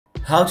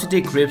How to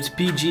decrypt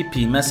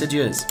PGP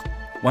messages.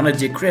 Want to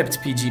decrypt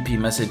PGP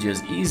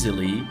messages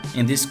easily?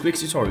 In this quick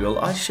tutorial,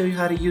 I'll show you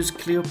how to use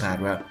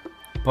Kleopatra,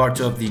 part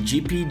of the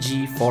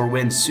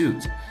gpg4win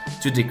suite,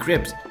 to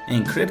decrypt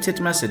encrypted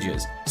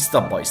messages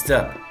step by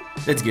step.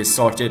 Let's get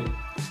started.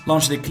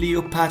 Launch the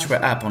Kleopatra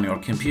app on your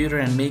computer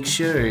and make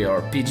sure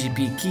your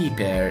PGP key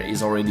pair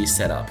is already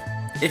set up.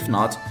 If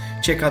not,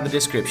 check out the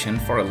description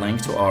for a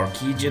link to our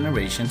key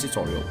generation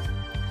tutorial.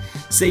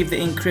 Save the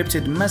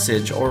encrypted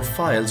message or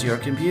file to your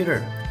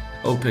computer.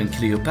 Open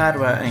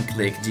Kleopatra and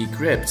click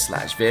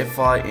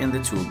Decrypt/verify in the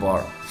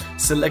toolbar.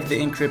 Select the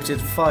encrypted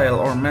file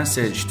or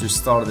message to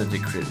start the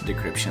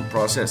decryption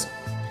process.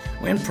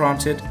 When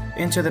prompted,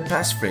 enter the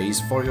passphrase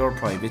for your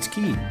private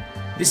key.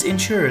 This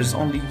ensures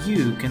only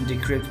you can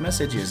decrypt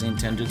messages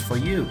intended for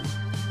you.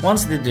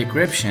 Once the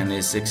decryption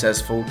is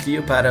successful,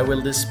 Kleopatra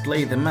will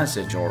display the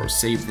message or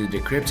save the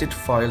decrypted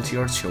file to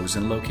your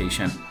chosen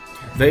location.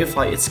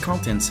 Verify its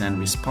contents and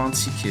respond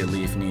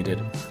securely if needed.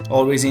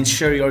 Always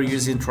ensure you're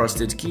using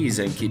trusted keys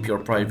and keep your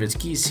private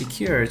keys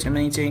secure to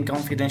maintain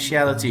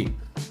confidentiality.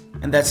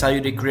 And that's how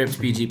you decrypt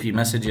PGP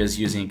messages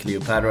using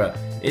Kleopatra.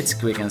 It's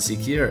quick and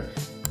secure.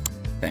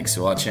 Thanks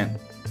for watching.